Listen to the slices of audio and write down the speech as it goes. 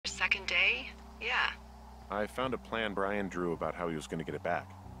second day? Yeah. I found a plan Brian drew about how he was going to get it back.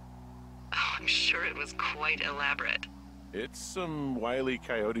 Oh, I'm sure it was quite elaborate. It's some Wile E.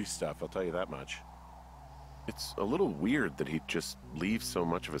 Coyote stuff, I'll tell you that much. It's a little weird that he'd just leave so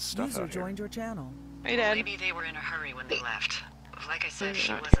much of his stuff User out here. joined your channel. Hey, Dad. Maybe they were in a hurry when they left. Like I said,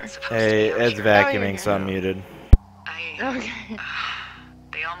 she wasn't supposed Hey, to be out Ed's here. vacuuming, so I'm muted. Okay.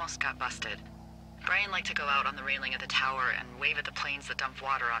 They almost got busted. Brian liked to go out on the railing of the tower and wave at the planes that dumped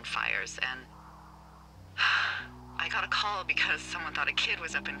water on fires, and I got a call because someone thought a kid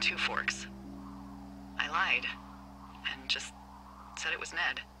was up in Two Forks. I lied, and just said it was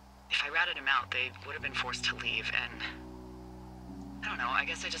Ned. If I ratted him out, they would have been forced to leave, and I don't know, I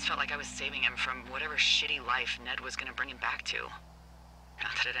guess I just felt like I was saving him from whatever shitty life Ned was gonna bring him back to.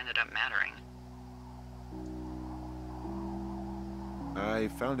 Not that it ended up mattering. I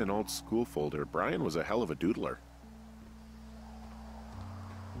found an old school folder. Brian was a hell of a doodler.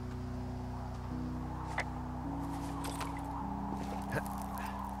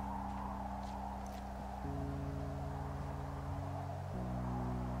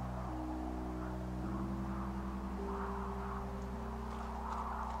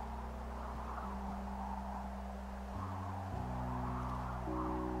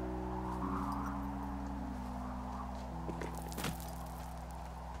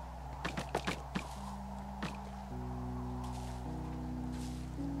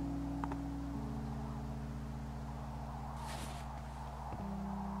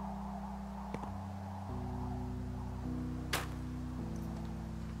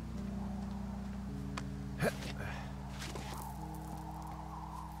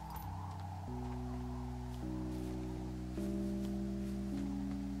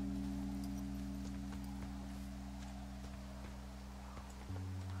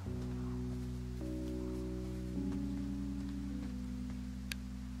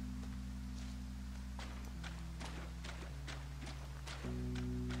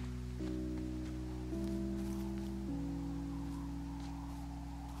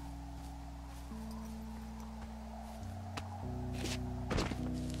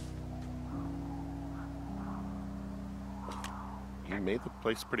 You made the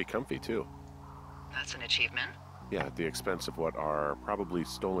place pretty comfy, too. That's an achievement. Yeah, at the expense of what are probably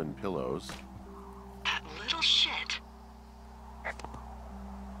stolen pillows. That little shit.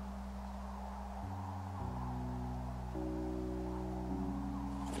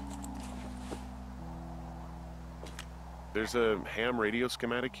 There's a ham radio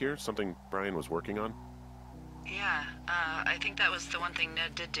schematic here, something Brian was working on. Yeah, I think that was the one thing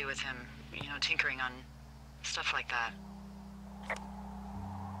Ned did do with him. You know, tinkering on stuff like that.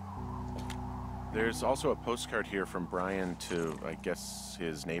 There's also a postcard here from Brian to, I guess,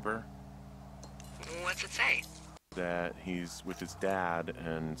 his neighbor. What's it say? That he's with his dad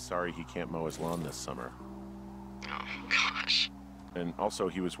and sorry he can't mow his lawn this summer. Oh, gosh. And also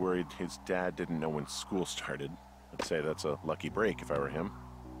he was worried his dad didn't know when school started. I'd say that's a lucky break if I were him.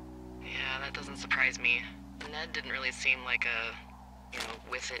 Yeah, that doesn't surprise me. Ned didn't really seem like a,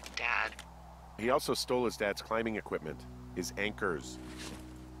 with it dad. He also stole his dad's climbing equipment, his anchors.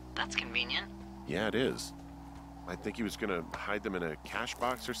 That's convenient. Yeah, it is. I think he was gonna hide them in a cash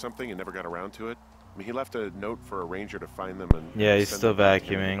box or something and never got around to it. I mean, he left a note for a ranger to find them and Yeah, he's send still them back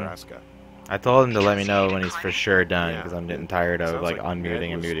to vacuuming. Nebraska. I told him to let me know when he's for sure done, because I'm getting tired of Sounds like Ned unmuting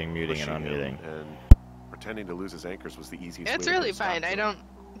and was muting, muting and pushing him, unmuting. And pretending to lose his anchors was the easiest way It's to put really a stop fine. to I it. don't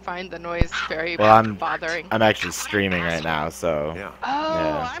find the noise very Well, bothering. I'm actually streaming right now, so. Yeah. Oh,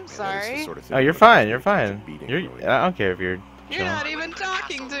 Yeah. I'm Yeah, that is the sorry. sort of thing Oh, you're that fine. gets You're me fine. beating, You're. really. I don't care if you're. You're chilling. not even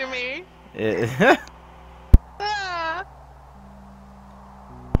talking to me. Yeah, Ah.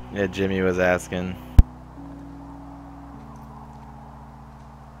 yeah, Jimmy was asking.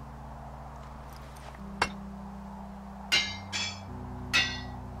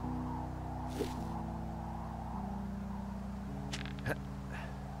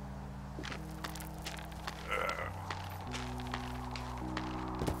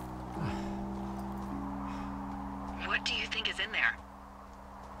 What do you think is in there?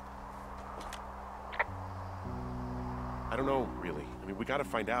 I don't know, really. I mean, we gotta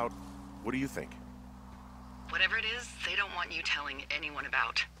find out. What do you think? Whatever it is, they don't want you telling anyone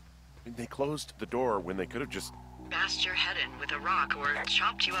about. I mean, they closed the door when they could have just... Bashed your head in with a rock or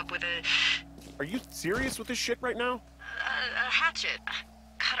chopped you up with a Are you serious with this shit right now? hatchet.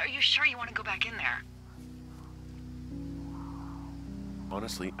 God, are you sure you want to go back in there?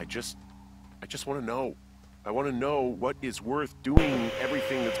 Honestly, I just want to know. I want to know what is worth doing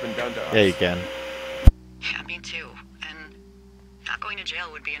everything that's been done to us. Yeah, you can. Yeah, me too. And not going to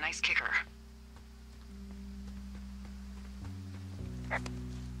jail would be a nice kicker.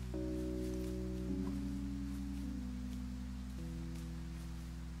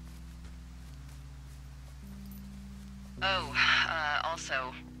 Oh,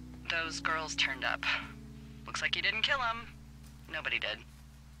 also, those girls turned up. Looks like you didn't kill them. Nobody did.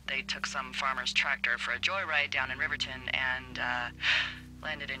 They took some farmer's tractor for a joyride down in Riverton and,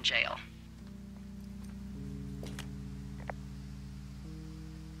 landed in jail.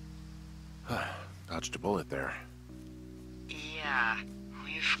 Dodged a bullet there. Yeah,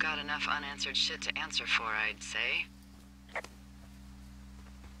 we've got enough unanswered shit to answer for, I'd say.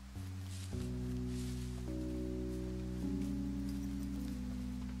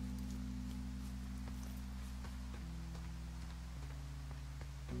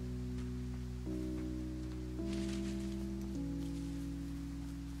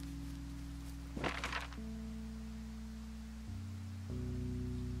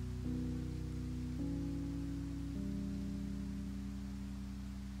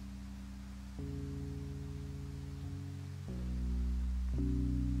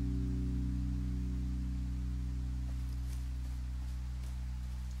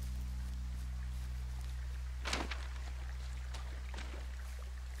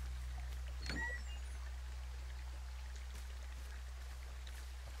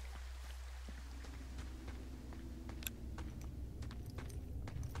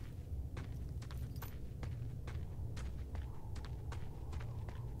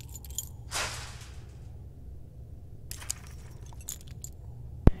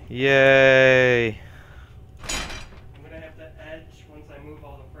 Yay! I'm gonna have to edge once I move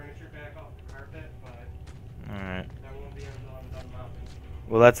all the furniture back off the carpet, but Alright. that won't be until I'm done mopping.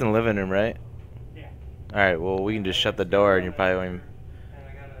 Well, that's in the living room, right? Yeah. Alright, well, we can just shut the door and you're probably going And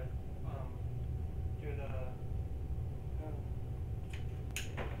I gotta do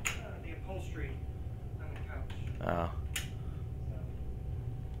the upholstery on the couch. Oh. So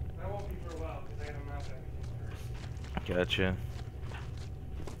that won't be for a while because I gotta mop everything first. Gotcha.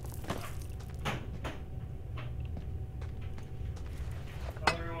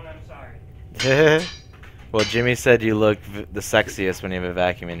 Tell everyone I'm sorry. Well, Jimmy said you look the sexiest when you have a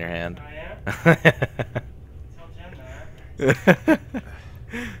vacuum in your hand. I am? Tell Jen that.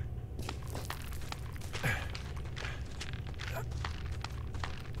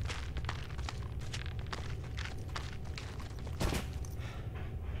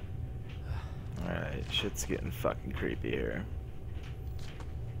 Alright, shit's getting fucking creepy here.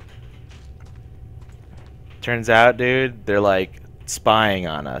 Turns out, dude, they're like spying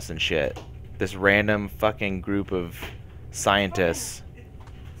on us and shit. This random fucking group of scientists.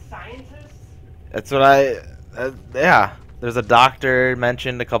 Scientists? That's what I. Yeah. There's a doctor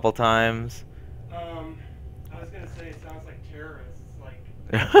mentioned a couple times. I was gonna say it sounds like terrorists, like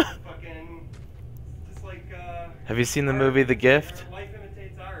fucking, just like Have you seen the movie The Gift? Life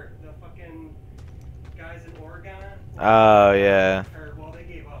Imitates Art. The fucking guys in Oregon. Oh, yeah. Or, well, they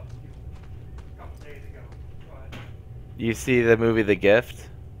gave up a couple days ago. But You see the movie The Gift?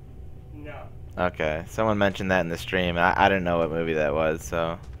 no. Okay, someone mentioned that in the stream. I didn't know what movie that was,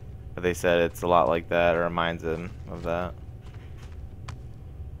 so. But they said it's a lot like that, or reminds them of that.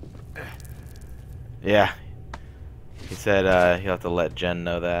 Yeah. He said he'll have to let Jen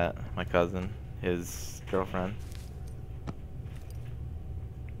know that, my cousin, his girlfriend.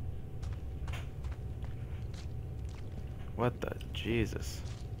 What the Jesus?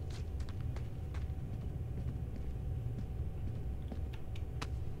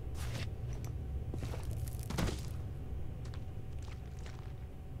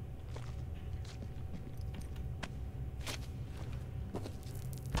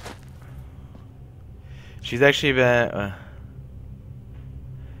 She's actually been,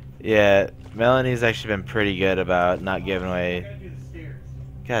 yeah, Melanie's actually been pretty good about not giving I away. gotta do the stairs.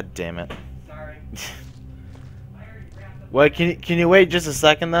 God damn it! Sorry. I already wrapped up. What? Can you wait just a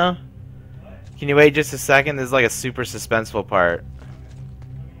second though? What? Can you wait just a second? There's like a super suspenseful part.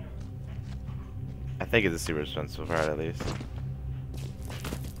 I think it's a super suspenseful part at least.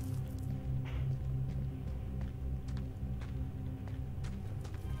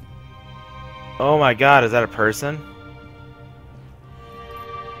 Oh my God! Is that a person?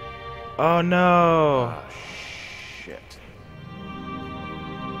 Oh no! Ah, shit.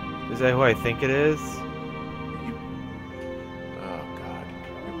 Is that who I think it is? You... Oh, God.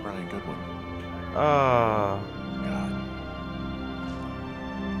 You're Brian Goodwin. Oh. God.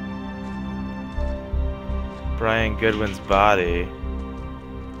 Brian Goodwin's body.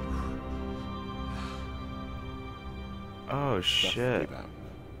 Oh shit.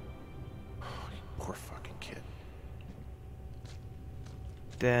 Oh, you poor fucking kid.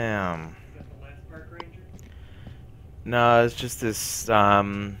 Damn. Is that the last park ranger? No, it's just this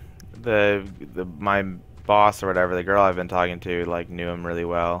my boss or whatever, the girl I've been talking to, like knew him really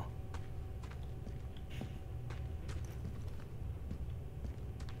well.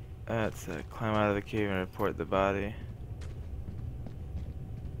 That's climb out of the cave and report the body.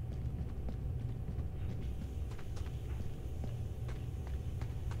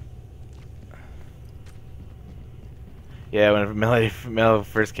 Yeah, when Mel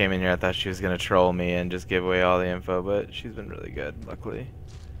first came in here, I thought she was gonna troll me and just give away all the info, but she's been really good, luckily.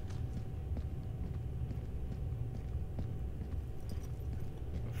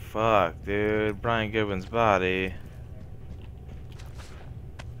 Fuck, dude. Brian Goodwin's body.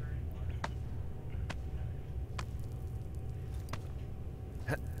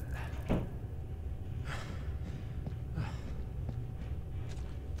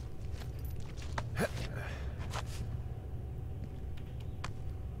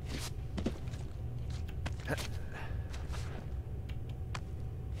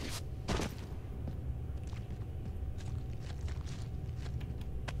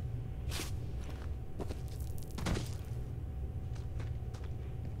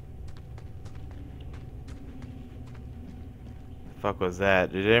 Fuck was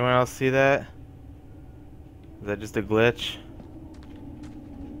that? Did anyone else see that? Is that just a glitch?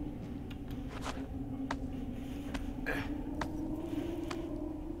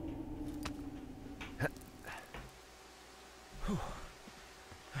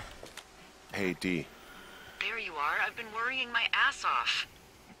 Hey, D. There you are. I've been worrying my ass off.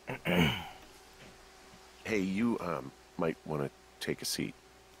 Hey, you, might want to take a seat.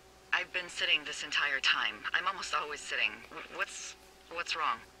 I've been sitting this entire time. I'm almost always sitting. What's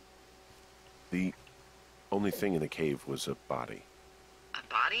wrong? The only thing in the cave was a body. A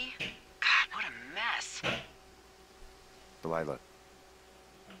body? God, what a mess. Delilah.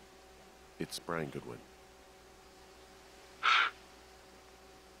 It's Brian Goodwin.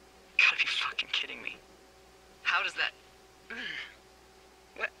 Gotta be fucking kidding me. How does that...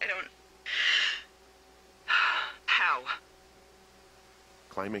 What? I don't... How?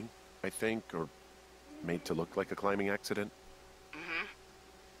 Climbing, I think, or made to look like a climbing accident. Mm-hmm.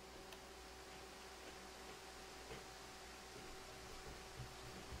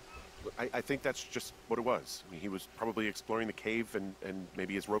 I think that's just what it was. I mean, he was probably exploring the cave and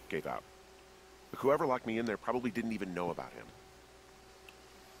maybe his rope gave out. But whoever locked me in there probably didn't even know about him.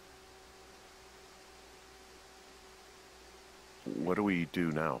 What do we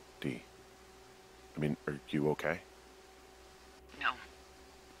do now, D? I mean, are you okay? No,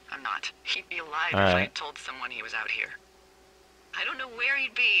 I'm not. He'd be alive All if I right. had told someone he was out here. I don't know where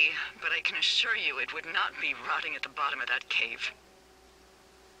he'd be, but I can assure you it would not be rotting at the bottom of that cave.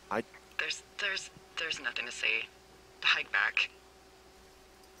 There's nothing to say. Hike back.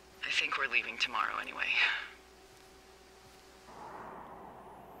 I think we're leaving tomorrow anyway.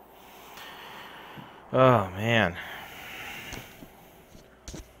 Oh, man.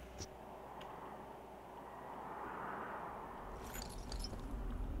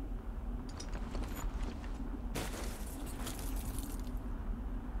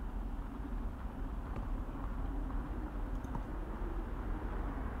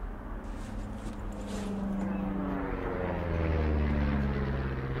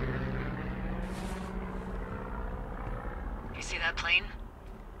 You see that plane?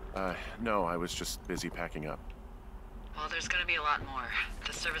 No, I was just busy packing up. Well, there's gonna be a lot more.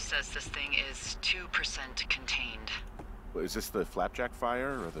 The service says this thing is 2% contained. Is this the Flapjack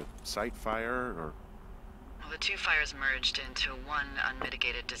fire, or the site fire, or... Well, the two fires merged into one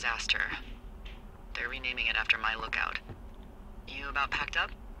unmitigated disaster. They're renaming it after my lookout. You about packed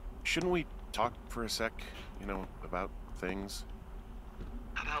up? Shouldn't we talk for a sec, you know, about things?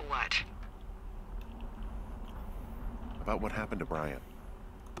 About what? About what happened to Brian?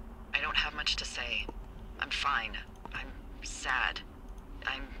 I don't have much to say. I'm fine. I'm sad.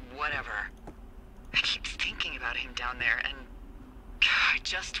 I'm whatever. I keep thinking about him down there, and I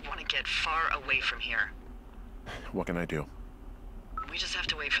just want to get far away from here. What can I do? We just have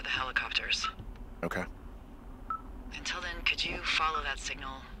to wait for the helicopters. Okay. Until then, could you follow that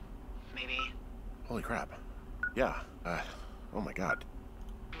signal? Maybe? Holy crap. Yeah, oh my god.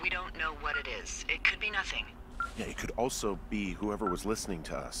 We don't know what it is. It could be nothing. Yeah, it could also be whoever was listening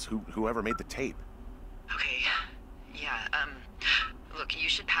to us, whoever made the tape. Okay. Yeah, look, you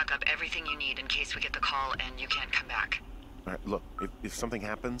should pack up everything you need in case we get the call and you can't come back. All right, look, if something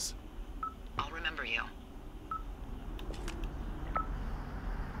happens... I'll remember you.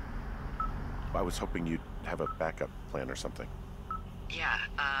 I was hoping you'd have a backup plan or something. Yeah,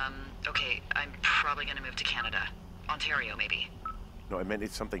 okay, I'm probably gonna move to Canada. Ontario, maybe. No, I meant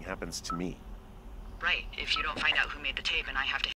if something happens to me. Right, if you don't find out who made the tape and I have to